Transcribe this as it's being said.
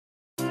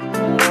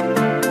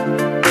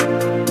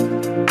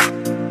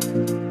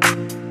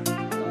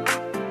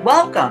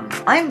Welcome.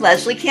 I'm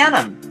Leslie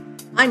Canham.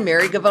 I'm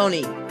Mary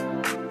Gavoni.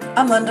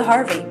 I'm Linda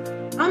Harvey.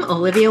 I'm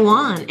Olivia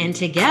Wan, and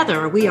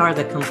together we are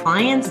the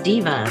Compliance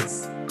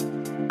Divas.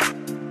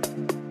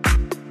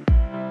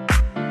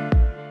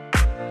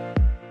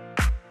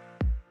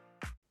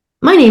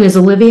 My name is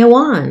Olivia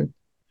Wan,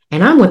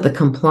 and I'm with the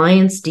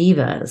Compliance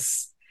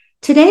Divas.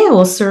 Today I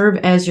will serve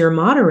as your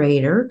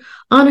moderator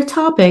on a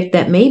topic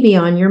that may be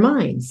on your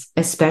minds,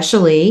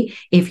 especially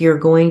if you're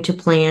going to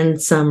plan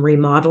some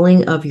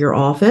remodeling of your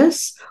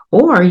office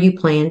or you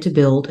plan to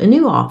build a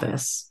new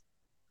office.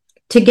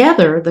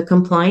 Together, the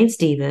Compliance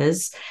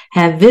Divas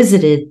have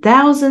visited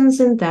thousands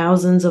and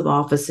thousands of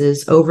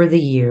offices over the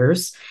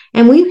years,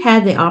 and we've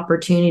had the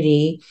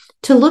opportunity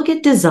to look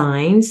at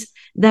designs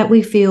that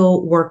we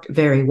feel worked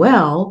very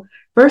well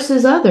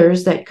versus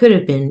others that could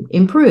have been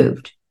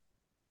improved.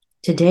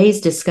 Today's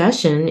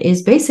discussion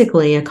is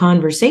basically a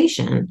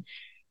conversation.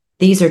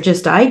 These are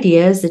just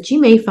ideas that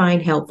you may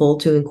find helpful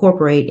to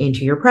incorporate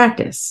into your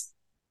practice.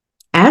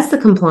 As the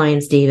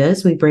Compliance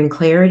Divas, we bring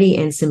clarity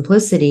and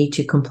simplicity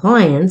to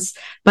compliance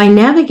by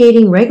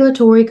navigating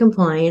regulatory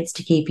compliance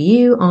to keep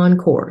you on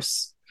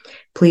course.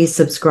 Please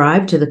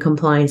subscribe to the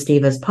Compliance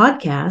Divas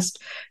podcast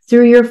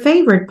through your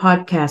favorite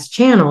podcast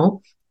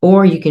channel,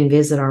 or you can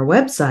visit our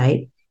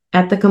website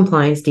at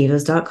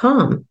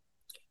thecompliancedivas.com.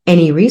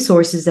 Any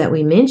resources that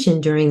we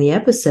mentioned during the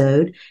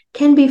episode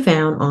can be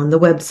found on the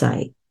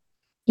website.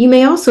 You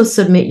may also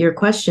submit your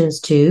questions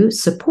to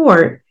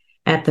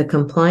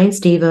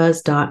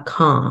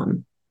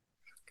support@thecompliancedivas.com.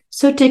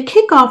 So to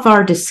kick off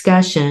our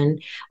discussion,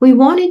 we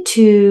wanted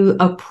to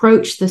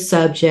approach the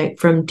subject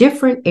from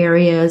different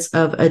areas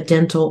of a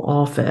dental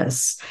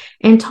office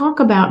and talk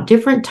about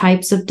different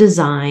types of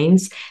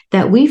designs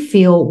that we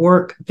feel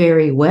work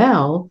very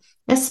well,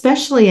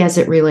 especially as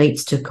it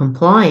relates to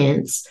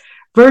compliance,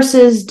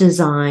 versus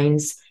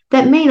designs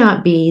that may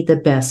not be the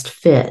best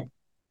fit.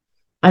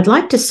 I'd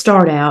like to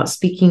start out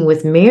speaking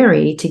with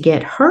Mary to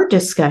get her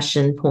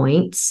discussion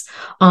points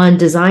on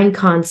design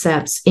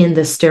concepts in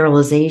the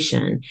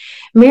sterilization.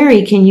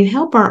 Mary, can you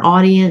help our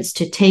audience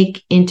to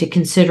take into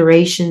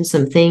consideration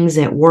some things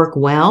that work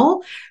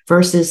well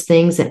versus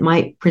things that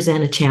might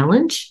present a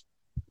challenge?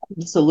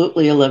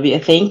 Absolutely, Olivia.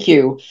 Thank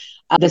you.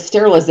 The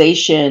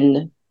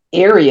sterilization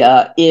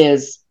area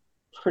is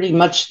pretty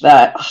much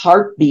the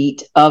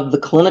heartbeat of the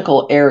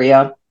clinical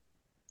area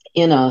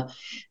in a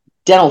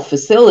dental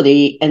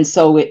facility. And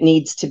so it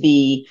needs to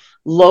be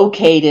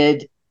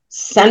located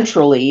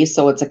centrally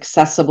so it's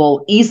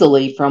accessible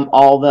easily from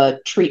all the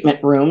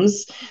treatment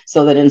rooms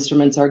so that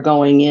instruments are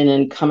going in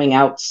and coming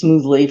out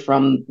smoothly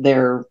from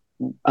their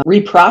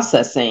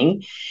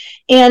reprocessing.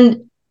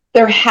 And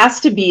there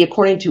has to be,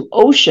 according to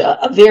OSHA,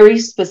 a very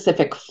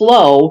specific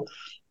flow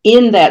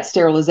in that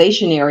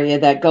sterilization area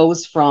that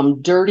goes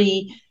from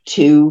dirty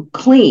to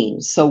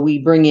clean. So we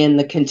bring in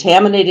the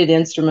contaminated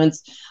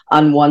instruments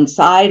on one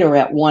side or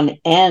at one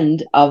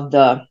end of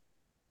the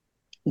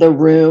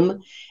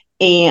room,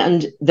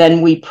 and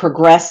then we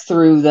progress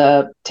through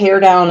the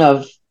teardown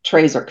of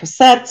trays or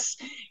cassettes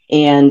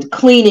and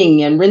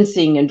cleaning and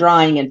rinsing and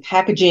drying and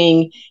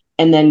packaging,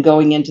 and then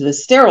going into the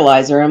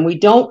sterilizer. And we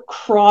don't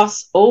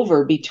cross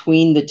over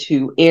between the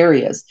two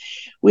areas.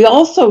 We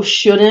also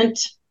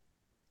shouldn't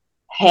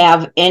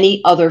have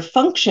any other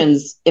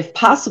functions, if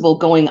possible,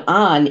 going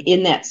on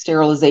in that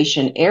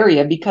sterilization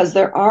area because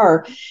there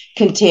are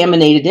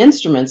contaminated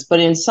instruments. But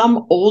in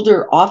some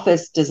older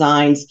office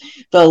designs,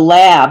 the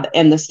lab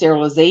and the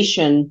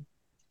sterilization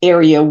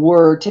area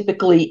were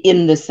typically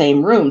in the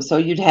same room. So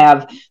you'd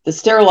have the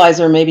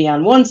sterilizer maybe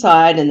on one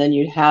side, and then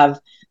you'd have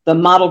the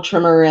model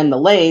trimmer and the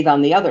lathe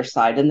on the other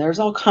side. And there's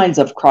all kinds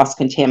of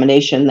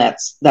cross-contamination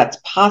that's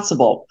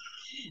possible.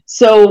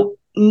 So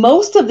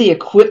most of the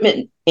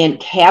equipment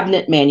and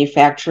cabinet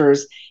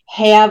manufacturers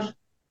have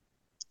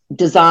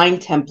design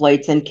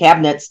templates and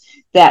cabinets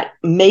that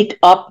make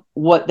up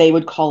what they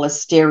would call a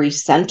steri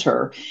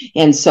center.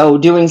 And so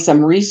doing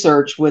some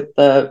research with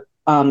the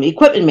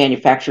equipment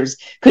manufacturers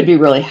could be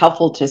really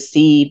helpful to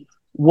see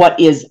what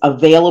is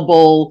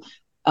available,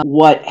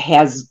 what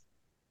has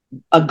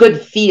a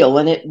good feel.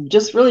 And it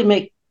just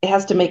really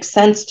has to make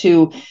sense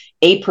to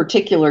a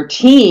particular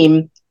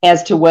team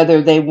as to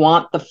whether they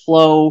want the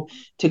flow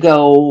to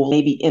go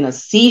maybe in a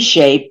C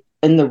shape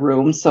in the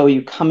room. So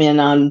you come in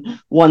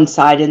on one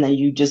side and then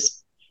you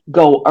just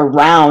go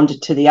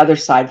around to the other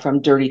side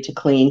from dirty to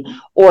clean.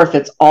 Or if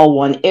it's all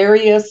one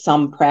area,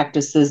 some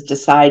practices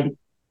decide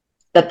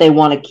that they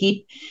want to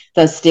keep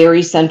the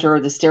steri center or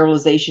the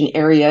sterilization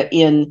area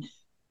in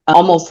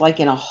almost like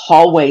in a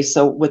hallway.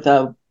 So with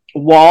a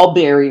wall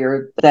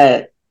barrier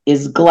that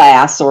is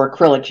glass or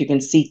acrylic, you can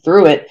see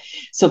through it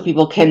so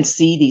people can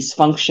see these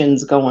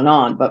functions going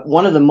on. But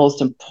one of the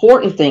most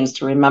important things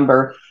to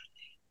remember,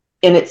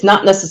 and it's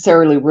not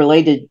necessarily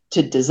related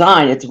to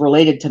design, it's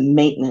related to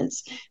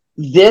maintenance.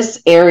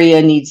 This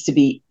area needs to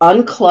be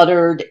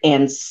uncluttered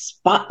and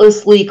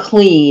spotlessly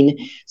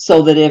clean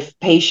so that if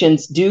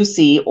patients do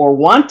see or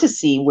want to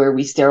see where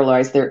we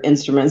sterilize their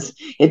instruments,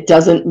 it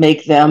doesn't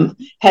make them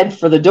head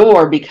for the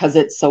door because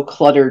it's so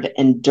cluttered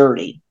and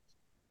dirty.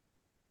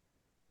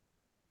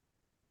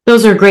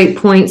 Those are great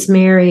points,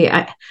 Mary.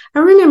 I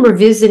remember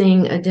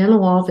visiting a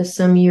dental office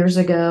some years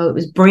ago. It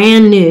was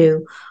brand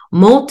new,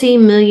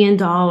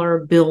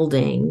 multi-million-dollar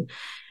building.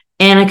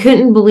 And I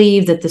couldn't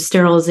believe that the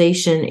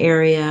sterilization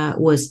area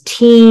was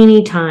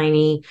teeny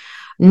tiny,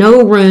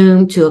 no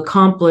room to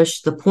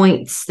accomplish the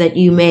points that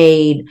you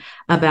made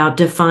about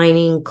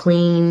defining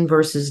clean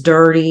versus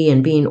dirty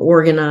and being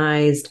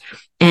organized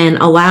and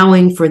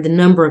allowing for the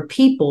number of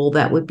people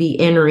that would be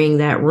entering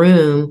that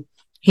room,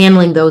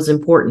 handling those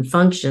important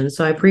functions.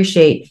 So I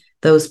appreciate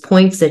those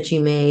points that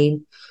you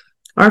made.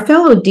 Our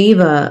fellow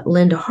diva,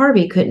 Linda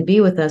Harvey, couldn't be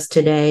with us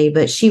today,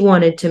 but she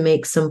wanted to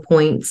make some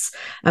points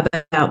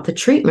about the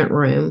treatment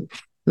room,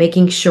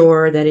 making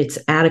sure that it's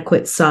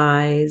adequate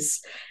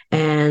size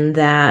and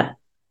that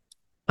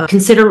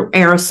consider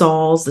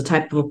aerosols, the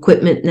type of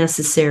equipment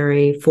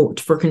necessary for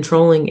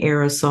controlling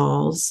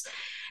aerosols.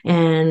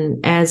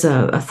 And as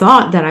a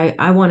thought that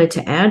I wanted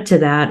to add to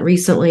that,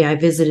 recently I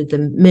visited the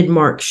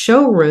Midmark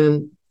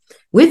showroom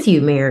with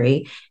you,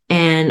 Mary,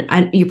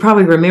 and you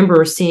probably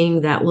remember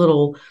seeing that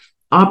little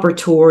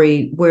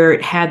operatory where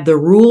it had the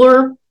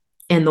ruler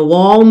and the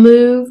wall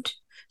moved.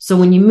 So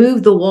when you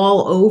move the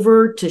wall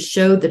over to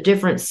show the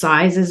different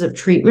sizes of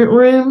treatment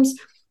rooms,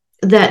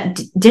 that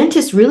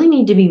dentists really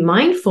need to be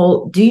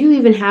mindful. Do you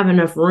even have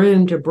enough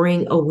room to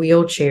bring a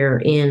wheelchair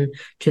in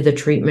to the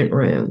treatment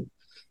room?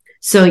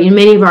 So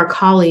many of our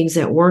colleagues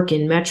that work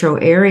in metro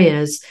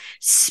areas,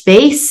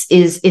 space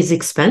is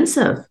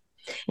expensive.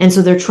 And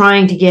so they're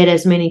trying to get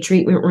as many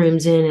treatment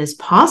rooms in as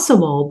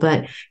possible.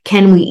 But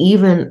can we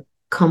even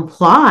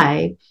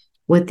comply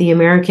with the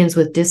Americans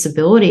with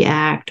Disability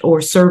Act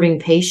or serving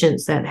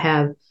patients that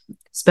have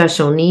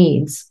special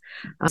needs?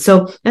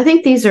 So I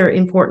think these are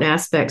important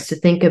aspects to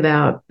think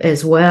about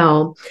as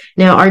well.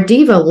 Now, our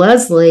diva,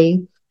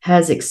 Leslie,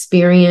 has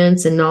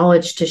experience and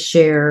knowledge to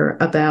share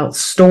about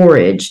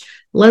storage.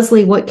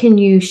 Leslie, what can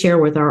you share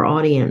with our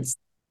audience?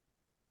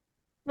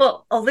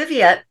 Well,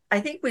 Olivia, I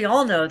think we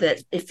all know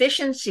that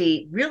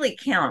efficiency really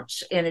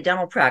counts in a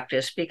dental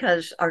practice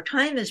because our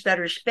time is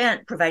better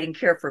spent providing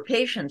care for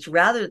patients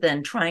rather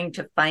than trying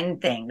to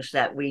find things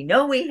that we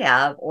know we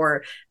have,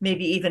 or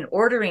maybe even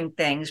ordering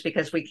things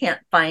because we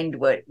can't find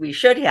what we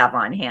should have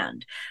on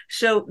hand.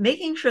 So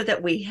making sure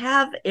that we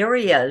have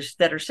areas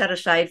that are set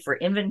aside for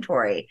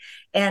inventory.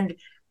 And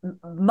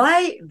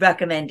my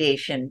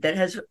recommendation that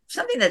has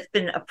something that's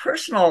been a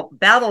personal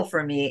battle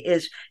for me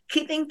is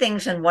keeping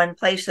things in one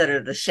place that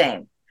are the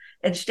same,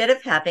 instead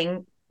of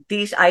having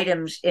these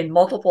items in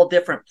multiple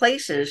different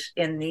places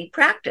in the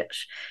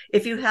practice.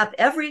 If you have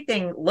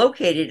everything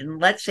located in,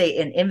 let's say,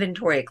 an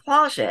inventory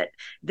closet,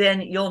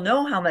 then you'll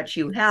know how much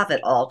you have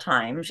at all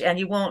times, and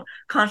you won't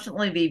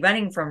constantly be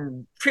running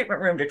from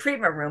treatment room to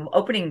treatment room,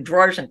 opening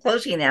drawers and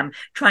closing them,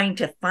 trying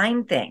to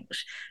find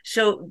things.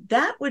 So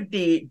that would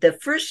be the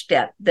first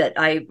step that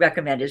I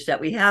recommend, is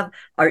that we have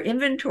our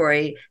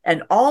inventory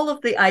and all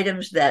of the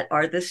items that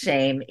are the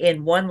same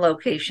in one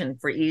location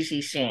for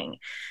easy seeing.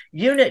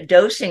 Unit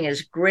dosing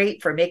is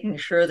great for making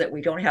sure that we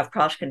don't have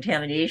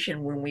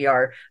cross-contamination when we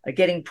are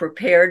getting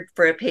prepared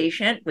for a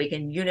patient. We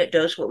can unit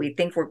dose what we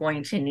think we're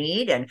going to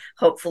need, and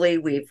hopefully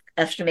we've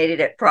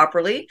estimated it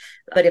properly.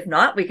 But if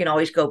not, we can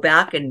always go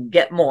back and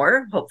get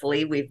more.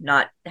 Hopefully we've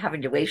not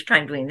having to waste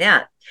time doing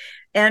that.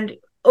 And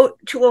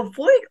to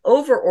avoid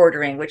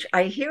over-ordering, which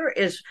I hear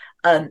is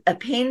a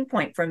pain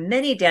point for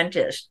many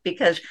dentists,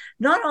 because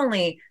not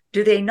only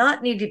do they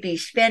not need to be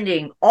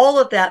spending all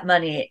of that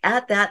money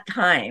at that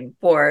time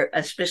for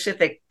a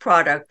specific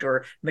product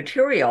or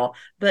material,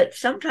 but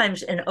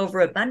sometimes an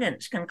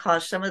overabundance can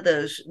cause some of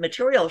those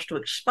materials to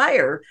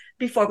expire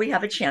before we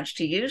have a chance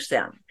to use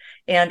them.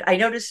 And I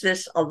notice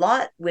this a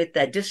lot with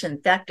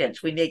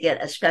disinfectants. We may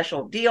get a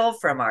special deal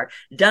from our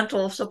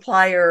dental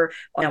supplier,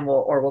 and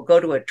we'll go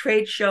to a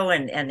trade show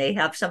and they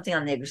have something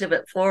on the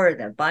exhibit floor, and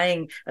they're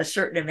buying a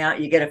certain amount,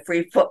 you get a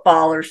free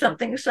football or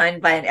something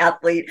signed by an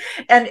athlete.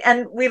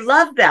 And we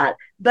love that.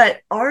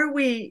 But are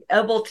we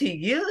able to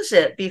use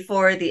it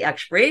before the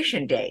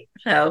expiration date?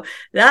 So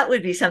that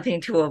would be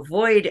something to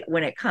avoid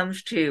when it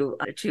comes to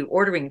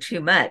ordering too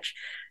much.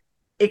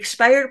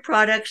 Expired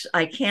products,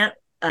 I can't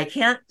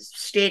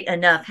state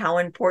enough how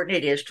important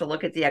it is to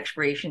look at the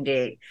expiration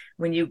date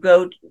when you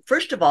go,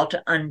 first of all,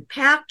 to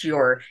unpack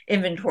your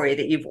inventory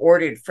that you've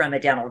ordered from a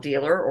dental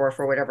dealer or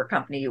for whatever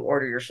company you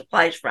order your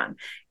supplies from.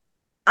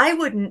 I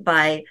wouldn't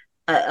buy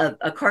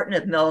a carton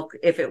of milk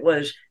if it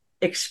was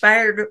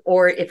expired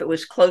or if it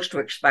was close to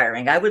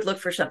expiring. I would look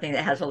for something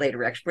that has a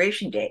later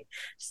expiration date.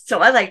 So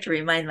I like to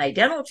remind my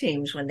dental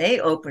teams when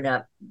they open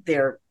up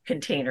their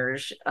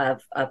containers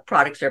of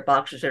products, their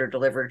boxes that are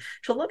delivered,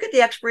 to look at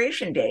the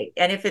expiration date.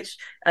 And if it's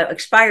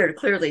expired,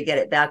 clearly get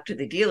it back to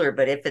the dealer.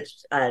 But if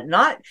it's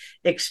not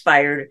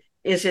expired,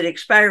 is it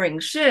expiring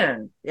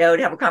soon? I would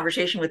have a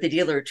conversation with the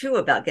dealer too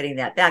about getting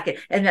that back.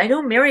 And I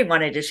know Mary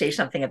wanted to say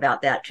something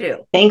about that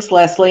too. Thanks,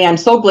 Leslie. I'm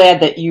so glad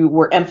that you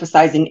were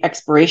emphasizing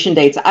expiration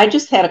dates. I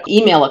just had an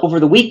email over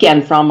the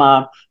weekend from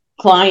a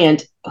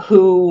client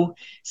who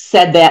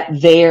said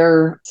that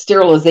their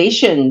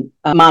sterilization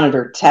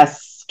monitor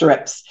tests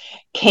strips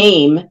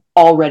came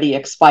already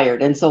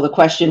expired. And so the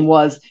question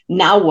was,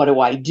 now what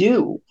do I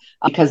do?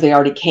 Because they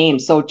already came.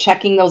 So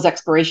checking those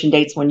expiration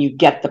dates when you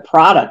get the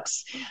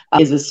products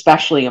is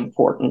especially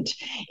important.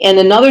 And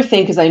another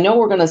thing, because I know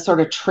we're going to sort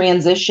of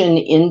transition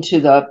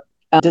into the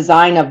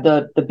design of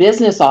the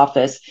business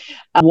office,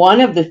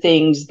 one of the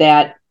things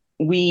that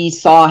we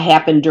saw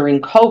happen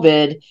during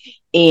COVID,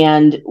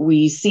 and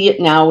we see it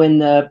now in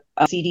the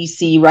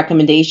CDC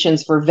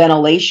recommendations for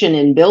ventilation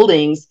in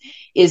buildings,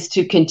 is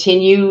to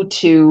continue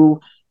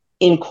to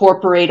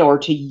incorporate or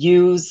to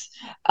use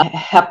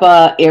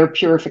HEPA air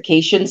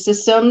purification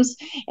systems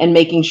and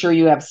making sure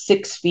you have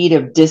 6 feet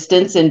of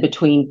distance in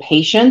between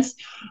patients.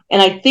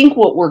 And I think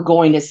what we're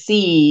going to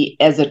see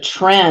as a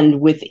trend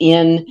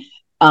within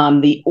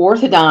the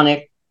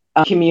orthodontic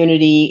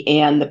community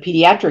and the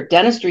pediatric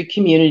dentistry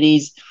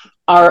communities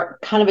are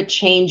kind of a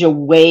change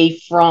away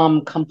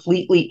from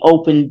completely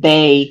open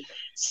bay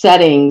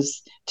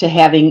settings to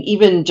having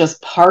even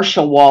just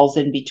partial walls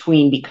in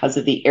between because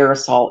of the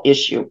aerosol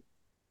issue.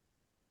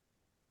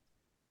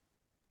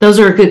 Those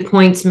are good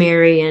points,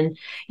 Mary. And,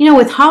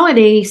 with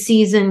holiday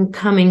season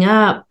coming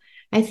up,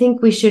 I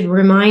think we should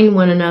remind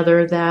one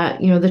another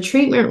that, the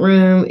treatment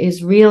room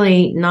is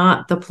really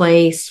not the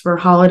place for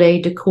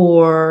holiday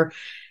decor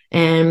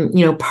and,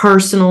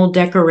 personal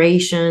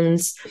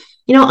decorations.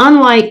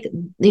 Unlike,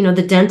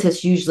 the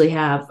dentists usually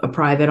have a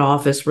private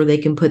office where they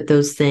can put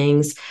those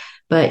things.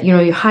 But,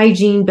 your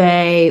hygiene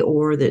bay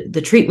or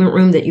the treatment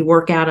room that you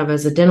work out of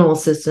as a dental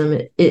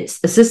assistant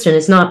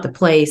is not the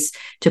place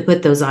to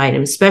put those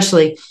items.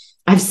 Especially,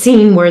 I've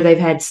seen where they've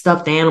had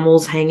stuffed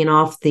animals hanging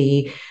off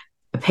the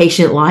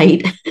patient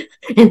light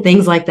and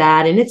things like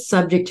that. And it's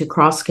subject to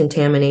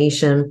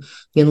cross-contamination.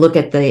 You can look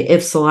at the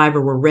If Saliva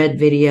Were Red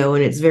video,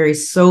 and it's very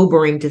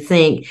sobering to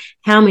think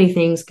how many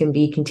things can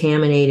be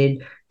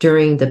contaminated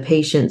during the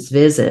patient's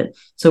visit.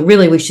 So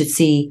really, we should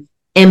see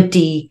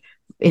empty,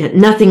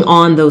 nothing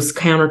on those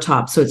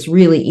countertops. So it's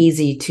really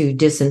easy to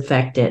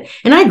disinfect it.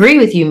 And I agree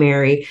with you,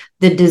 Mary.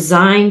 The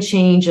design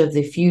change of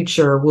the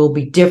future will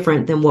be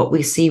different than what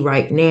we see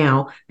right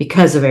now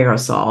because of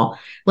aerosol.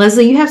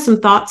 Leslie, you have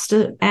some thoughts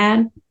to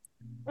add?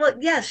 Well,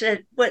 yes,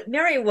 what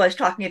Mary was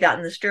talking about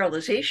in the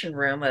sterilization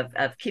room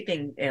of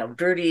keeping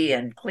dirty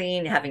and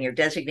clean, having your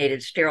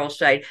designated sterile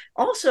site,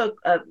 also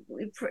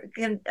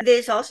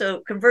this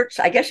also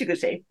converts, I guess you could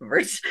say,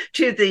 converts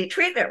to the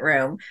treatment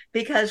room,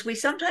 because we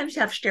sometimes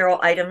have sterile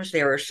items.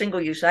 There are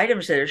single-use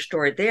items that are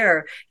stored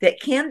there that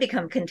can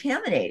become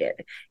contaminated,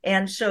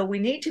 and so we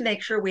need to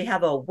make sure we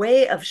have a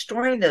way of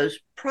storing those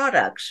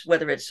products,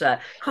 whether it's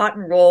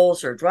cotton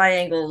rolls or dry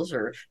angles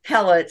or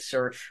pellets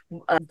or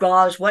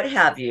gauze, what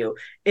have you.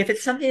 If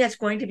it's something that's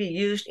going to be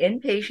used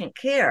in patient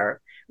care,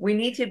 we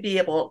need to be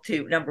able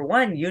to, number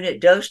one, unit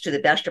dose to the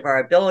best of our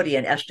ability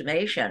and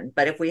estimation.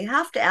 But if we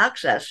have to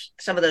access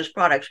some of those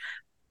products,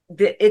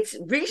 it's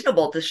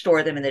reasonable to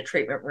store them in the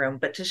treatment room,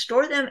 but to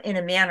store them in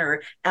a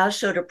manner as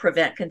so to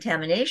prevent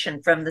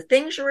contamination from the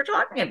things you were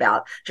talking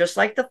about, just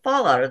like the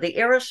fallout or the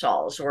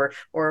aerosols,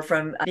 or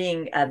from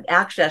being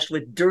accessed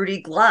with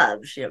dirty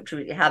gloves,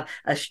 to have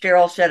a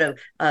sterile set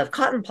of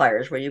cotton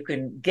pliers where you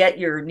can get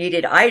your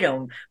needed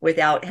item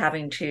without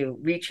having to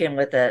reach in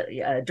with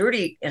a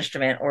dirty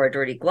instrument or a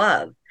dirty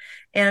glove.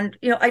 And,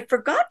 I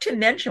forgot to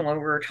mention when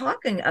we were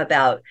talking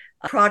about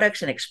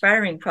products and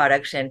expiring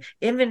products and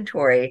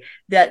inventory,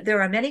 that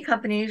there are many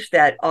companies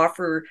that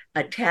offer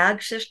a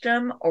tag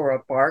system or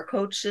a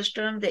barcode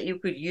system that you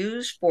could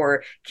use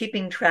for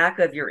keeping track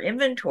of your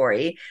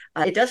inventory.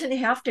 It doesn't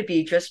have to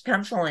be just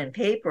pencil and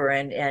paper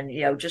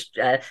and just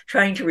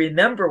trying to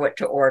remember what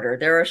to order.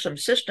 There are some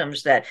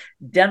systems that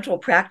dental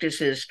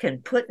practices can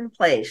put in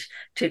place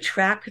to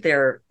track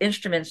their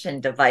instruments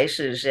and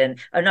devices and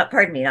not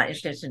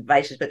instruments and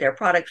devices, but their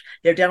products,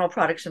 their dental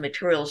products and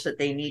materials that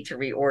they need to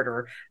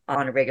reorder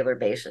on a regular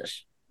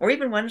basis, or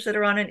even ones that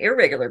are on an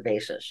irregular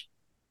basis.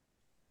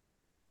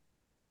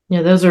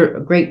 Yeah, those are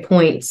great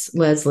points,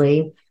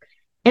 Leslie.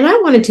 And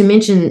I wanted to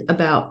mention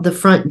about the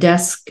front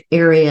desk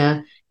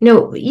area.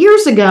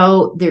 Years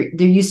ago, there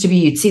used to be,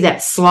 you'd see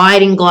that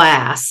sliding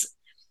glass.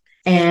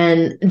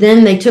 And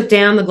then they took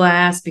down the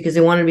glass because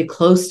they wanted to be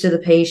close to the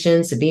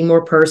patients and be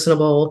more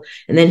personable.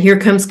 And then here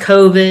comes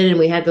COVID, and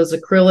we had those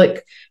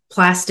acrylic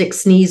plastic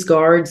sneeze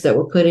guards that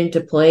were put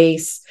into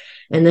place.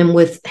 And then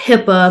with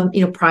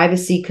HIPAA,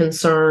 privacy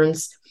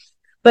concerns.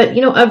 But,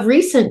 of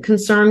recent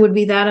concern would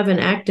be that of an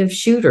active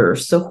shooter.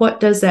 So what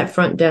does that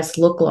front desk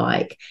look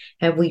like?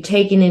 Have we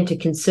taken into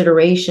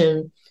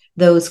consideration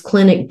those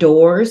clinic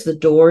doors, the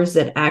doors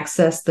that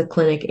access the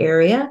clinic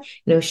area?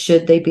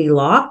 Should they be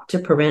locked to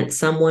prevent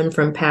someone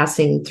from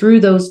passing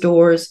through those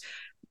doors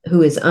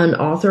who is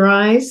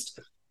unauthorized?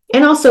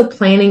 And also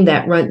planning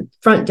that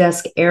front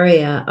desk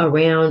area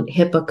around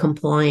HIPAA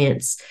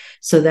compliance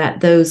so that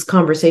those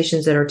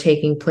conversations that are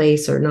taking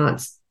place are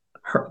not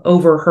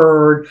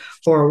overheard,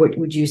 or what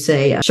would you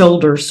say,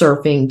 shoulder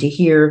surfing to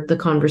hear the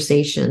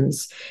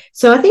conversations.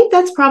 So I think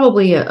that's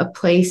probably a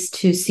place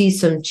to see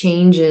some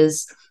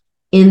changes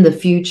in the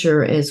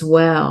future as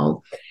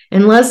well.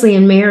 And Leslie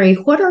and Mary,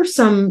 what are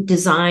some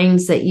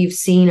designs that you've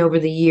seen over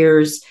the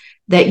years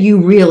that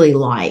you really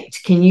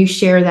liked? Can you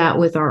share that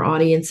with our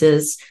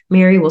audiences?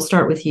 Mary, we'll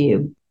start with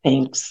you.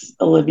 Thanks,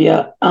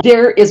 Olivia.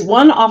 There is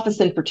one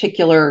office in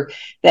particular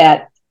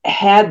that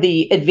had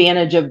the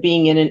advantage of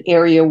being in an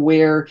area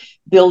where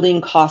building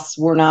costs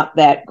were not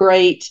that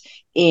great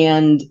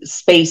and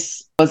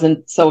space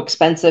wasn't so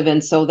expensive.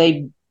 And so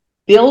they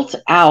built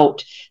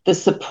out the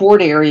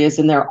support areas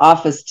in their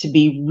office to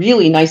be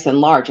really nice and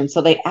large. And so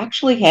they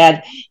actually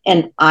had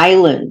an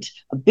island,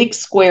 a big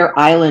square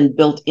island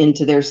built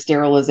into their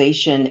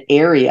sterilization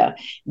area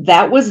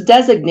that was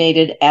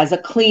designated as a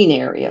clean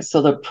area.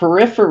 So the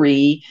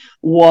periphery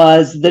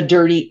was the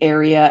dirty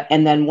area.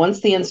 And then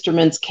once the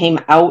instruments came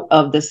out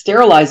of the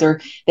sterilizer,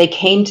 they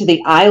came to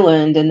the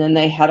island, and then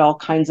they had all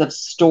kinds of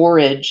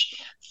storage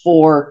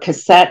for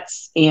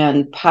cassettes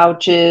and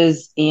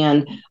pouches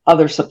and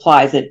other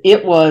supplies.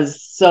 It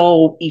was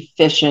so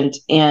efficient,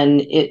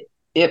 and it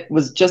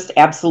was just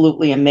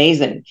absolutely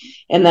amazing.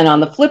 And then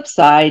on the flip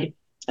side,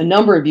 a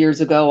number of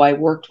years ago, I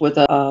worked with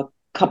a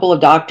couple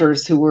of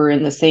doctors who were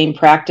in the same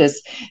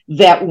practice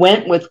that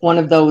went with one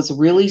of those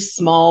really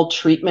small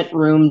treatment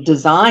room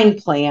design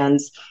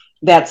plans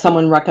that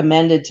someone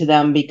recommended to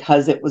them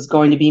because it was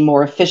going to be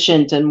more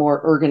efficient and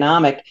more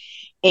ergonomic.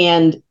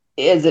 And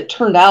as it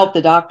turned out,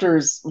 the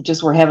doctors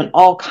just were having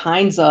all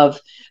kinds of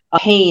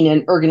pain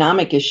and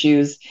ergonomic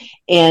issues.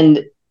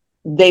 And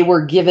they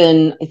were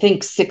given, I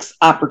think, 6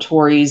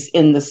 operatories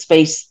in the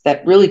space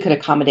that really could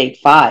accommodate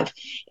 5.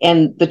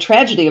 And the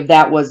tragedy of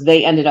that was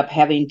they ended up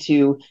having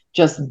to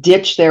just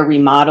ditch their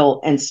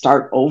remodel and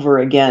start over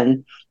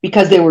again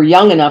because they were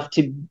young enough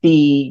to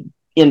be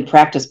in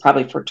practice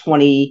probably for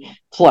 20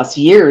 plus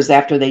years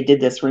after they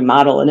did this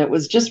remodel. And it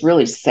was just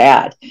really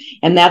sad.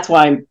 And that's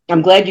why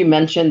I'm glad you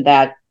mentioned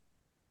that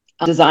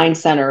design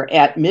center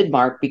at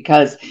Midmark,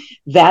 because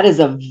that is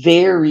a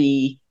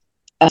very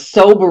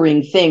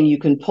sobering thing. You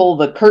can pull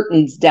the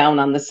curtains down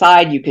on the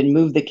side, you can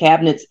move the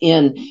cabinets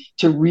in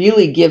to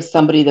really give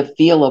somebody the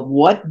feel of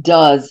what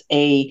does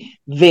a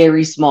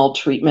very small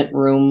treatment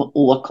room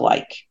look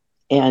like.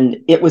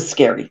 And it was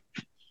scary.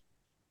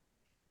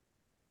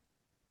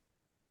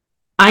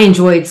 I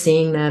enjoyed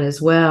seeing that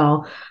as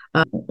well.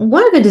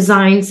 One of the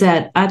designs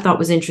that I thought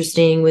was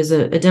interesting was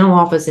a dental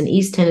office in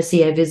East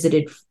Tennessee I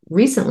visited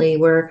recently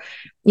where,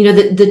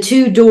 the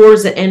 2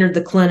 doors that entered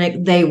the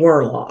clinic, they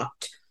were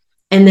locked.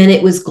 And then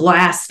it was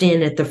glassed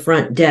in at the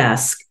front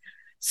desk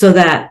so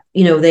that,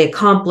 they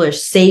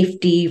accomplished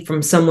safety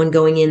from someone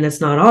going in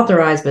that's not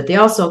authorized, but they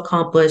also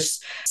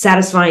accomplished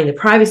satisfying the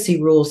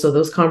privacy rules. So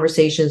those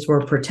conversations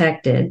were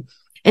protected.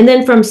 And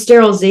then from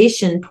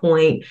sterilization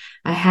point,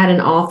 I had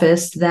an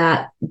office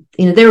that,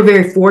 they were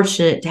very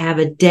fortunate to have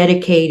a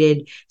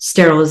dedicated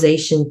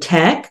sterilization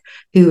tech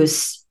who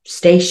was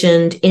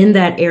stationed in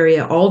that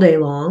area all day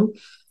long.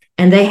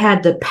 And they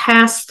had the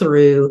pass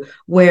through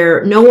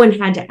where no one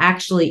had to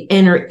actually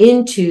enter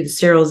into the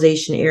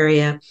sterilization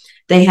area.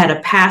 They had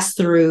a pass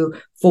through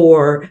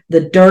for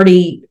the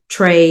dirty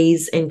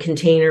trays and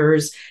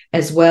containers,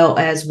 as well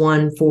as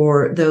one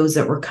for those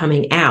that were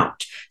coming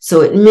out.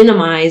 So it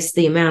minimized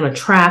the amount of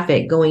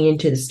traffic going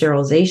into the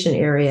sterilization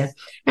area.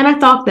 And I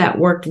thought that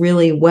worked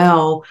really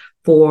well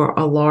for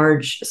a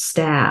large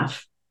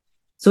staff.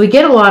 So we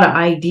get a lot of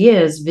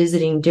ideas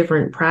visiting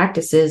different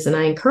practices. And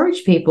I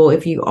encourage people,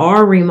 if you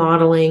are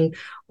remodeling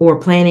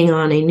or planning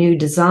on a new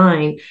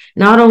design,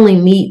 not only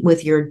meet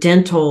with your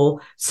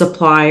dental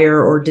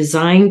supplier or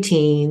design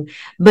team,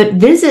 but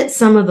visit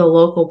some of the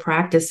local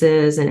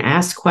practices and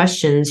ask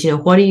questions.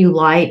 What do you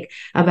like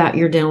about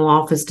your dental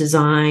office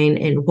design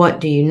and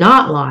what do you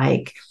not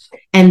like?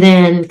 And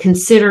then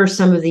consider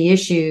some of the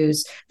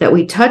issues that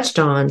we touched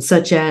on,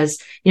 such as,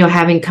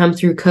 having come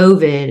through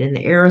COVID and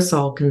the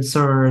aerosol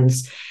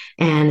concerns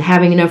and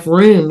having enough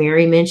room.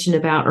 Mary mentioned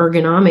about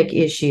ergonomic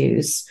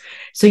issues.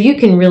 So you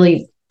can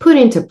really put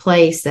into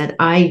place that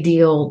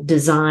ideal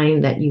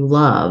design that you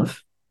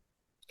love.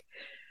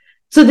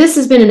 So this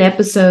has been an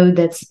episode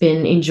that's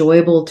been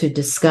enjoyable to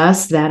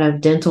discuss, that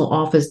of dental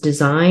office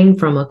design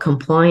from a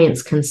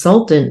compliance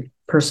consultant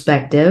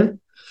perspective.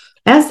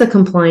 As the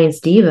Compliance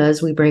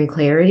Divas, we bring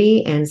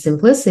clarity and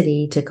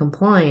simplicity to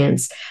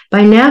compliance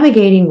by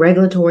navigating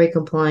regulatory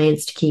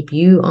compliance to keep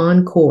you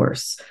on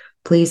course.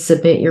 Please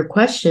submit your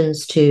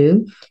questions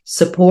to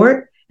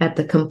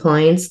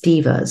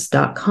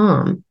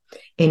support@thecompliancedivas.com.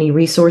 Any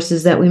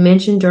resources that we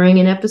mentioned during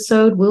an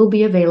episode will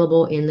be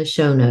available in the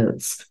show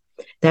notes.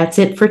 That's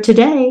it for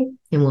today,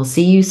 and we'll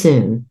see you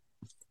soon.